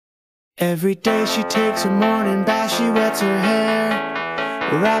Every day she takes her morning bath, she wets her hair,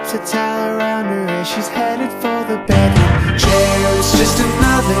 wraps a towel around her as she's headed for the bedroom chair. It's just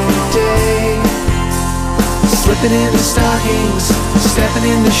another day, slipping in the stockings, stepping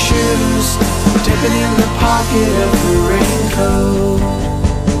in the shoes, dipping in the pocket of her raincoat.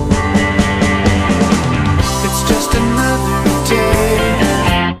 It's just another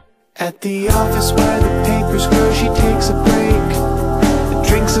day. At the office where the papers grow, she takes a break,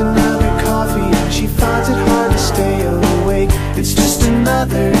 drinks another coffee, and she finds it hard to stay awake. It's just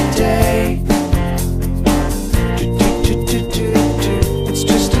another day. It's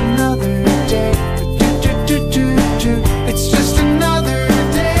just another day. It's just another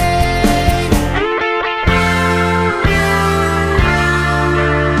day.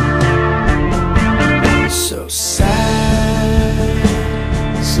 So sad,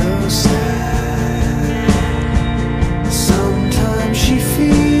 so sad. Sometimes she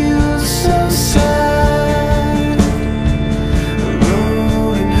feels so sad.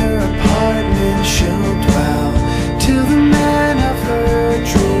 Alone in her apartment, she'll dwell till the man of her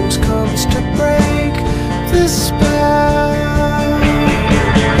dreams comes to break the spell.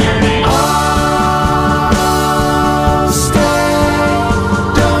 Oh,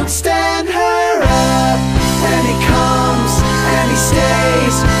 stay, don't stand her up. And he comes and he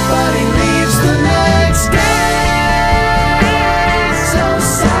stays, but he leaves the next day. So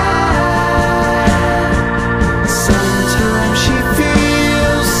sad. Sometimes she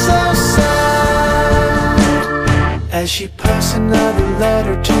feels so sad. As she posts another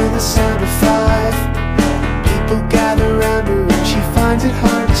letter to the sound of 5, people gather round her and she finds it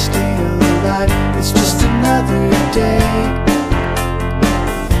hard to stay alive. It's just another day.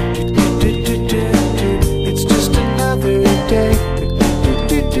 It's just another day.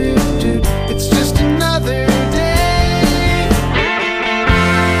 It's just another day.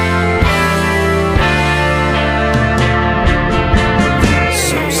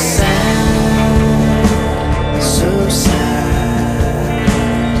 So sad, so sad.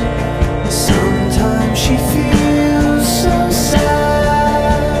 Sometimes she feels so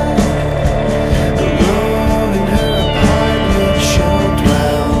sad. Alone in her apartment, she'll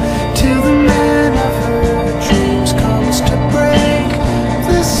dwell till the man of her dreams comes to break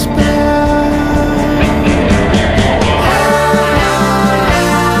the spell.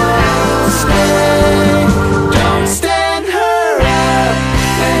 Stay, don't stand her up.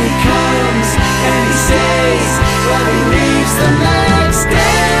 And he comes and he stays, but he leaves the next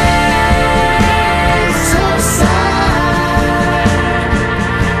day. So sad.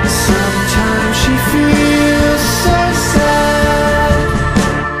 Sometimes she feels so sad.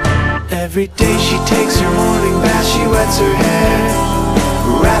 Every day she takes her morning bath, she wets her hair,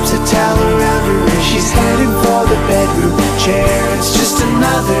 wraps a towel around her as she's heading for the bedroom chair. It's just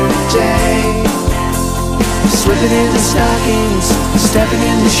another day, slipping in the stockings, stepping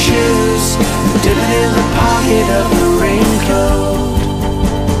in the shoes, dipping in the pocket of her raincoat.